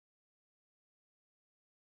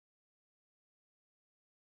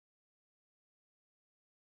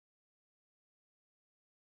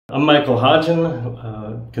I'm Michael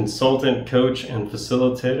Hodgin, consultant, coach, and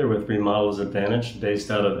facilitator with Remodelers Advantage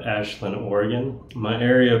based out of Ashland, Oregon. My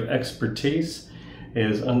area of expertise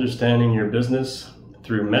is understanding your business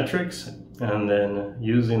through metrics and then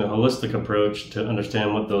using a holistic approach to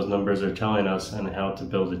understand what those numbers are telling us and how to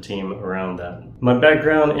build a team around that. My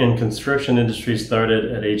background in construction industry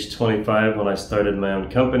started at age 25 when I started my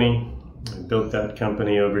own company. I built that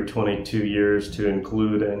company over 22 years to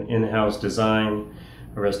include an in-house design,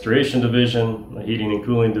 a restoration division, a heating and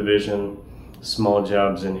cooling division, small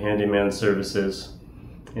jobs and handyman services.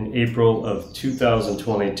 In April of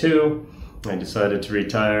 2022, I decided to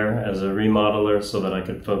retire as a remodeler so that I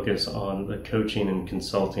could focus on the coaching and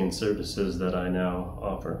consulting services that I now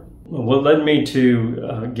offer. What led me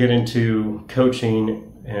to get into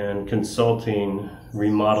coaching and consulting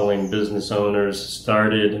remodeling business owners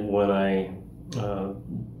started when I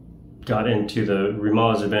got into the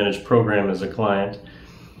Remodelers Advantage program as a client.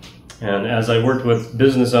 And as I worked with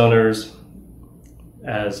business owners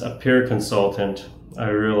as a peer consultant, I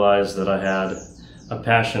realized that I had a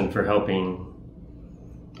passion for helping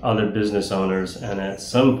other business owners, and at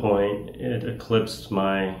some point it eclipsed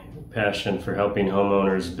my passion for helping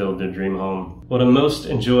homeowners build their dream home. What I most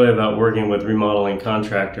enjoy about working with remodeling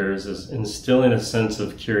contractors is instilling a sense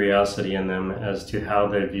of curiosity in them as to how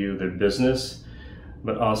they view their business,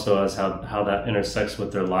 but also as how that intersects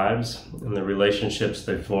with their lives and the relationships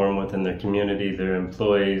they form within their community, their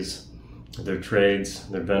employees, their trades,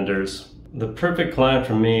 their vendors. The perfect client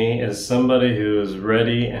for me is somebody who is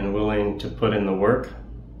ready and willing to put in the work.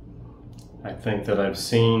 I think that I've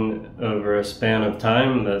seen over a span of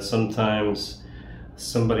time that sometimes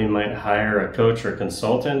somebody might hire a coach or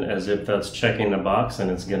consultant as if that's checking the box and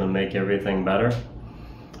it's going to make everything better.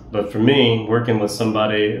 But for me, working with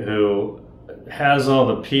somebody who has all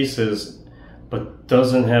the pieces but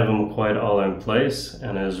doesn't have them quite all in place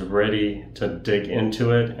and is ready to dig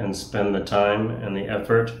into it and spend the time and the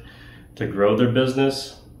effort to grow their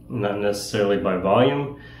business, not necessarily by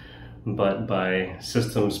volume, but by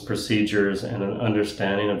systems, procedures, and an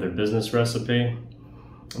understanding of their business recipe.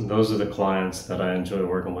 And those are the clients that I enjoy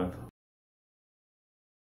working with.